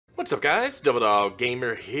What's up guys,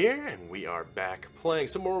 TheDevildogGamer here, and we are back playing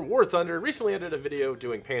some more War Thunder. Recently I did a video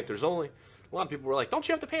doing Panthers only. A lot of people were like, don't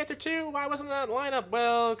you have the Panther II? Why wasn't that lineup?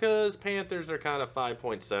 Well, because Panthers are kind of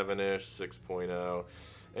 5.7-ish, 6.0.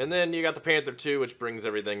 And then you got the Panther II, which brings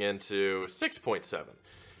everything into 6.7.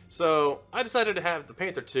 So I decided to have the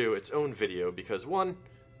Panther II its own video because one,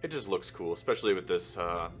 it just looks cool, especially with this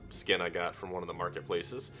skin I got from one of the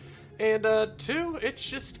marketplaces. And two, it's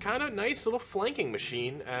just kind of nice little flanking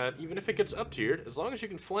machine, even if it gets up-tiered. As long as you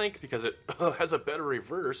can flank, because it has a better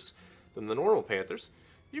reverse than the normal Panthers,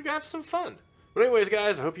 you have some fun. But anyways,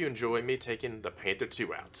 guys, I hope you enjoy me taking the Panther II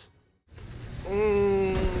out.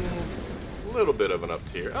 A little bit of an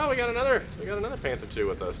up-tier. Oh, we got another Panther II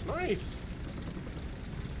with us. Nice.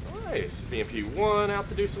 Nice. BMP-1 out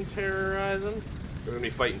to do some terrorizing. We're going to be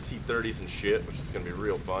fighting T-30s and shit, which is going to be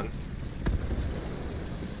real fun.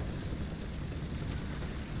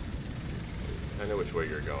 I know which way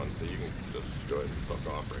you're going, so you can just go ahead and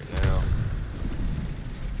fuck off right now.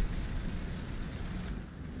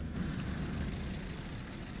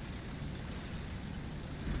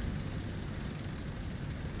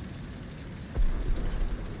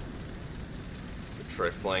 Try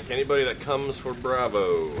flank anybody that comes for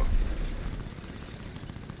Bravo.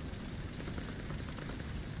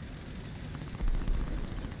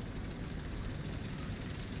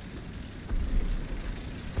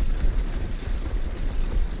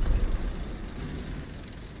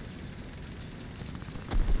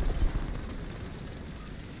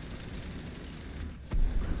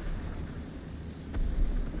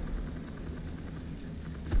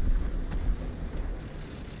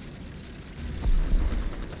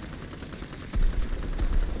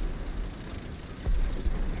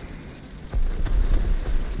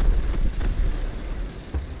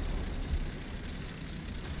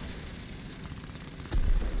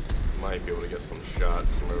 Might be able to get some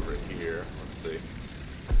shots from over here. Let's see.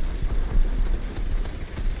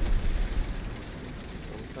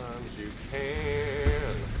 Sometimes you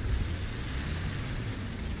can.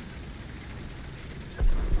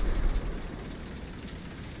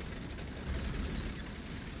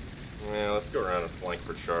 Yeah, let's go around and flank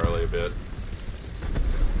for Charlie a bit.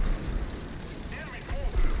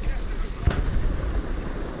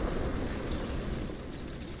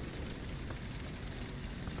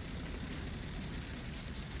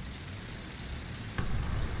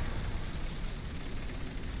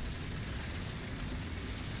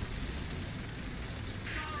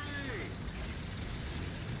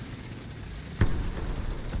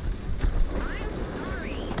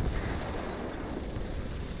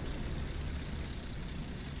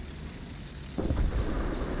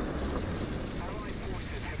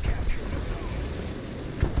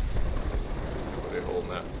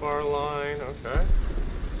 That far line, okay.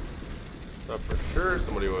 Thought for sure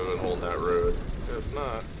somebody would have been holding that road. Guess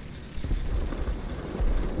not.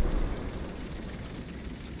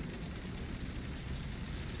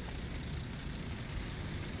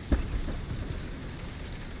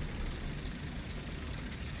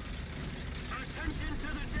 Attention to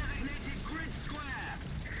the designated grid square.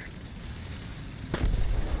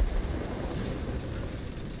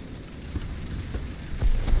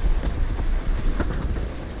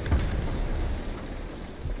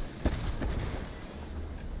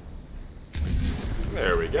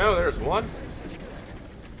 There we go, there's one.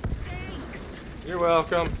 You're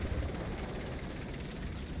welcome.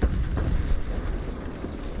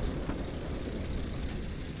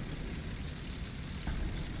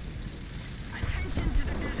 Attention to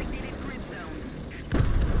the designated grid zone.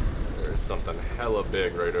 There's something hella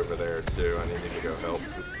big right over there too. I need to go help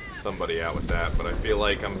somebody out with that, but I feel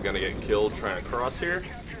like I'm gonna get killed trying to cross here.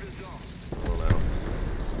 I don't know.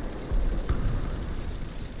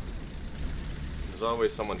 There's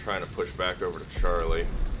always someone trying to push back over to Charlie.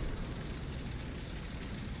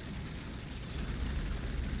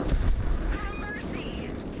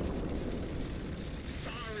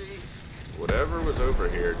 Whatever was over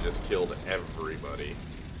here just killed everybody.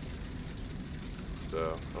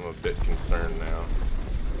 So I'm a bit concerned now.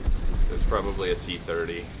 It's probably a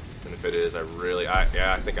T-30, and if it is, I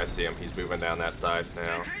think I see him. He's moving down that side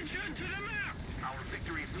now. Attention to the map. Our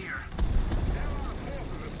victory is near.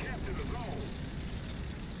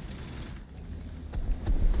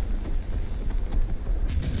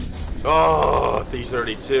 Oh,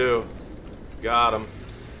 T-32. Got him.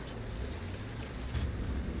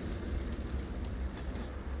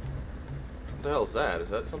 What the hell is that? Is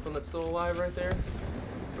that something that's still alive right there?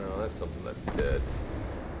 No, that's something that's dead.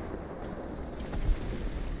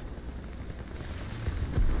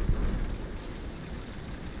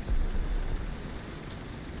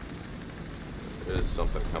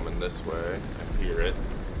 something coming this way. I hear it.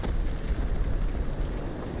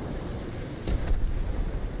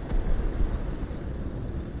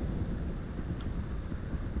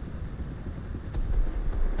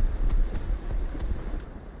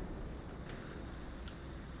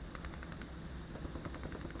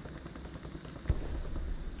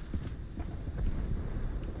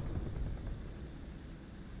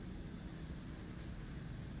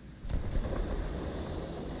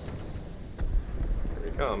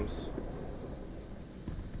 Comes.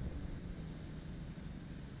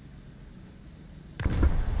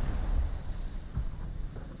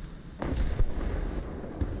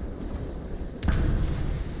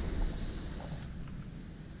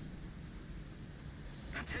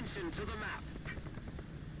 Attention to the map.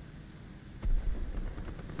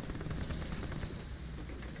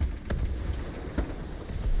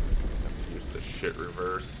 Use the shit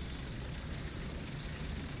reverse.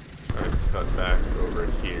 Try to cut back over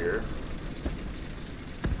here.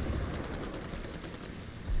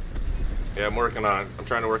 Yeah, I'm working on it. I'm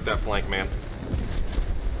trying to work that flank, man.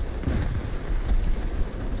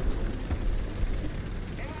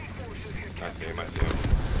 I see him, I see him.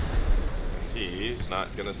 He's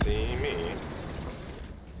not gonna see me.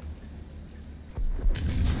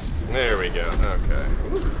 There we go, okay.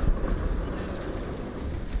 Whew.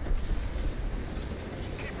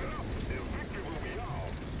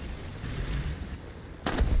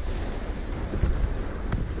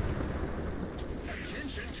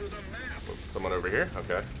 Someone over here?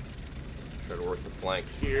 Okay. Try to work the flank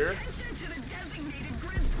here. Attention to the designated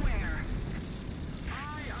grid square.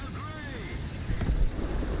 I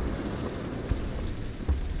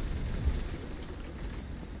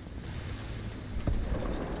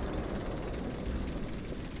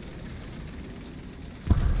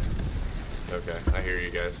agree. Okay, I hear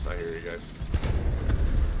you guys. I hear you guys.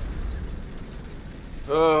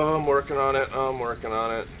 Oh, I'm working on it. I'm working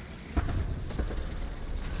on it.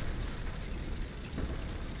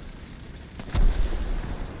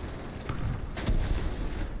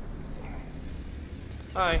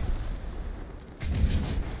 Hi.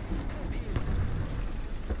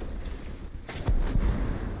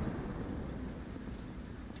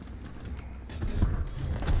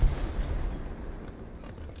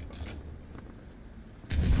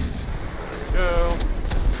 There we go.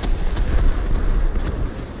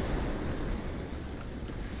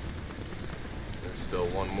 There's still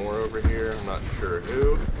one more over here. I'm not sure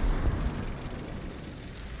who.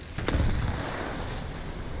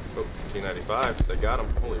 Oh, T95. They got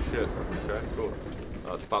him. Holy shit. Okay, cool.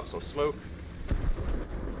 Let's pop some smoke.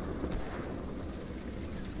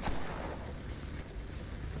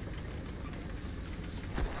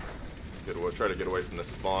 We'll try to get away from the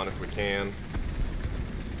spawn if we can.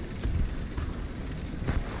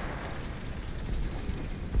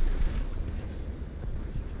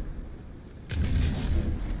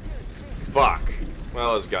 Fuck.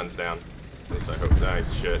 Well, his gun's down. At least I hope.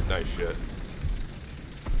 Nice shit. Nice shit.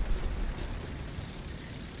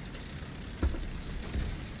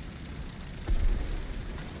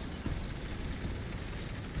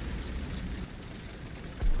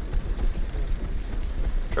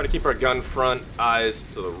 Try to keep our gun front, eyes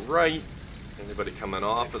to the right. Anybody coming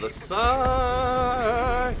off of the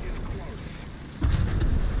side?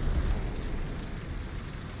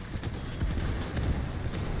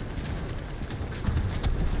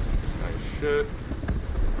 Nice shit.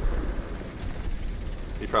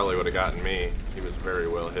 He probably would have gotten me. He was very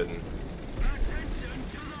well hidden.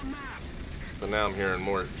 But now I'm hearing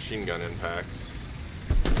more machine gun impacts.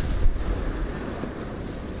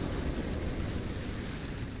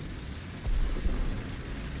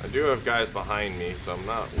 I do have guys behind me, so I'm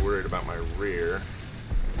not worried about my rear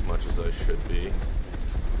as much as I should be.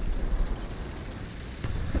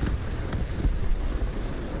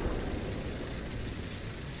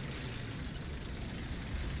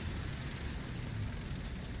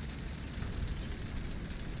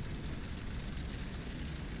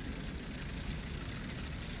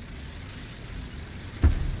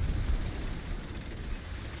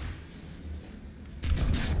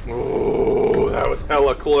 Oh, that was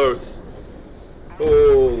hella close.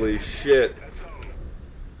 Holy shit.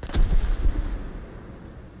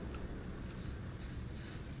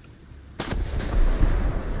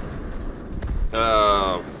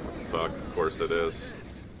 Oh, fuck. Of course it is.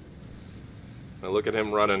 Now look at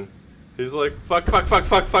him running. He's like, fuck, fuck, fuck,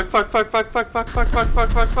 fuck, fuck, fuck, fuck, fuck, fuck, fuck, fuck, fuck, fuck,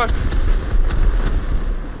 fuck, fuck.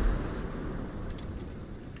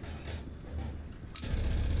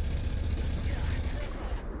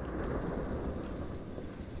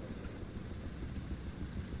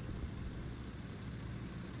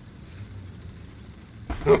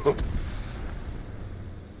 Attention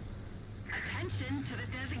to the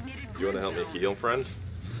designated You want to help me heal, friend?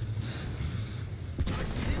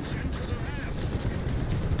 Attention to the map.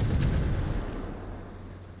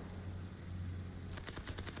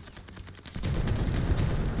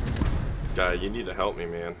 Guy, you need to help me,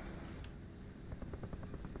 man.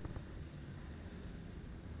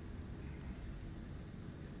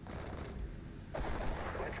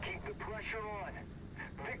 Let's keep the pressure on.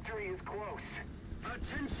 Victory is close.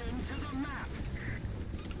 Attention to the map.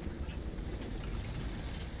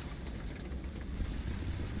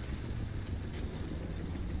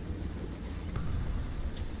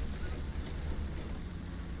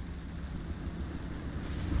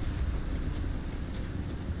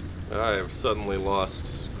 I have suddenly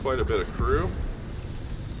lost quite a bit of crew.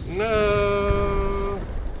 No!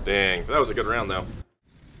 Dang, that was a good round though.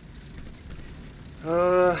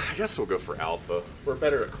 I guess we'll go for Alpha. We're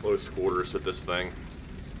better at close quarters with this thing.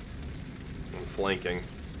 And flanking.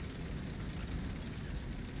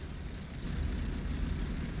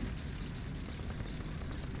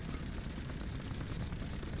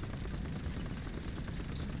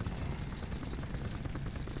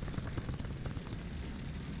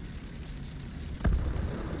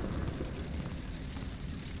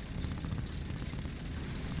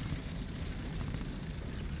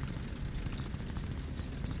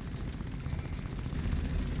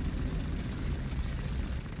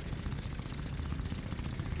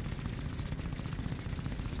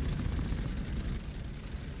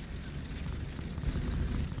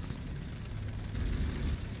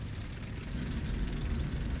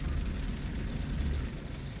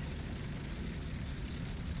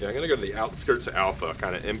 Yeah, I'm gonna go to the outskirts of Alpha,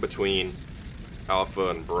 kind of in between Alpha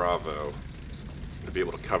and Bravo, to be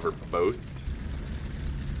able to cover both.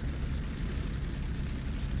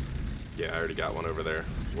 Yeah, I already got one over there,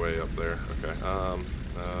 way up there. Okay,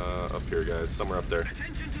 up here, guys, somewhere up there.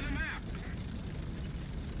 Attention to the map.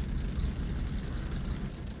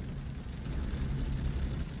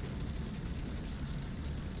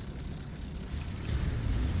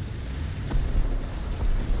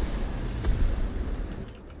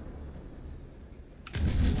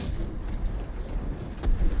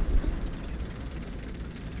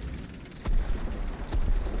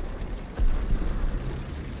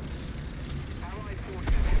 Allied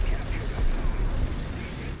forces have captured the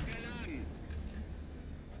zone.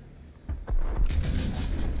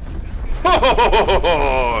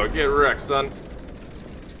 Oh, get wrecked, son.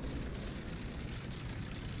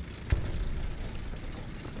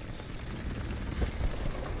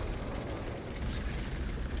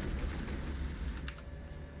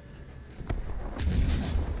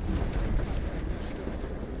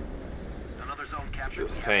 Another zone captured.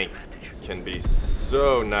 This tank can be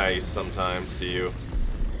so nice sometimes to you.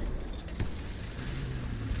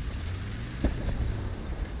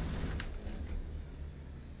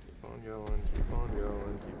 Keep on going, keep on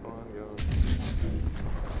going, keep on going.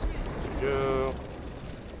 There you go.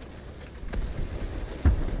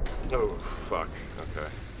 Oh, fuck. Okay.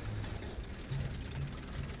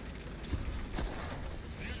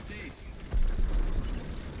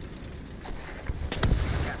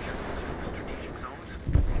 Capture strategic zones.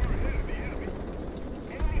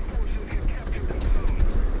 Enemy forces have captured the zone.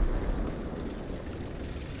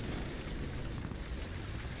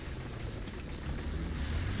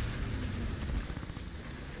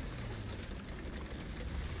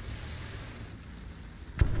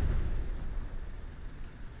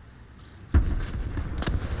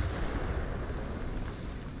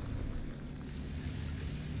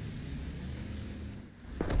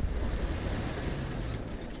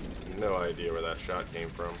 No idea where that shot came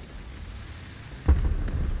from.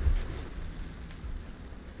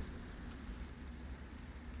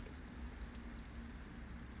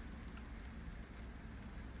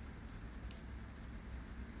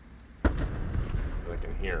 But I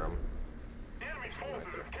can hear him. Enemy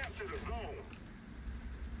forces have captured the zone.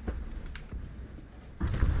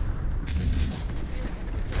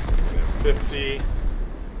 50.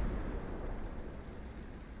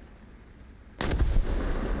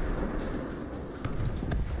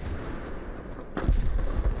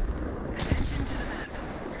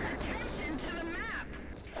 Attention to the map.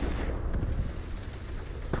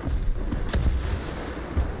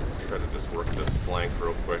 Try to just work this flank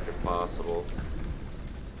real quick if possible.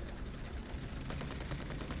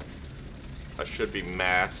 I should be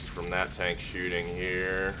masked from that tank shooting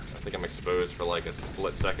here. I think I'm exposed for like a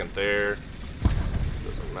split second there.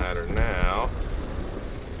 Doesn't matter now.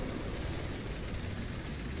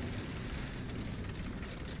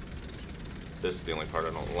 This is the only part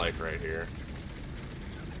I don't like right here.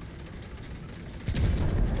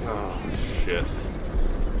 shit.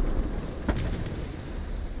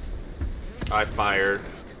 I fired.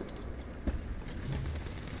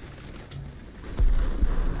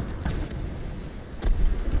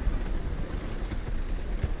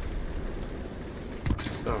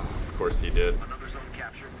 Oh, of course he did. Another zone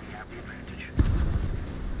captured. We have the advantage.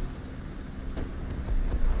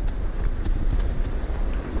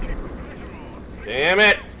 Damn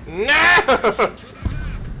it! No!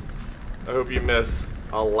 I hope you miss.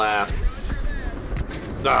 I'll laugh.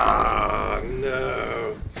 Ah,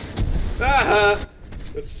 no. Ah!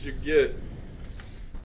 That's what you get.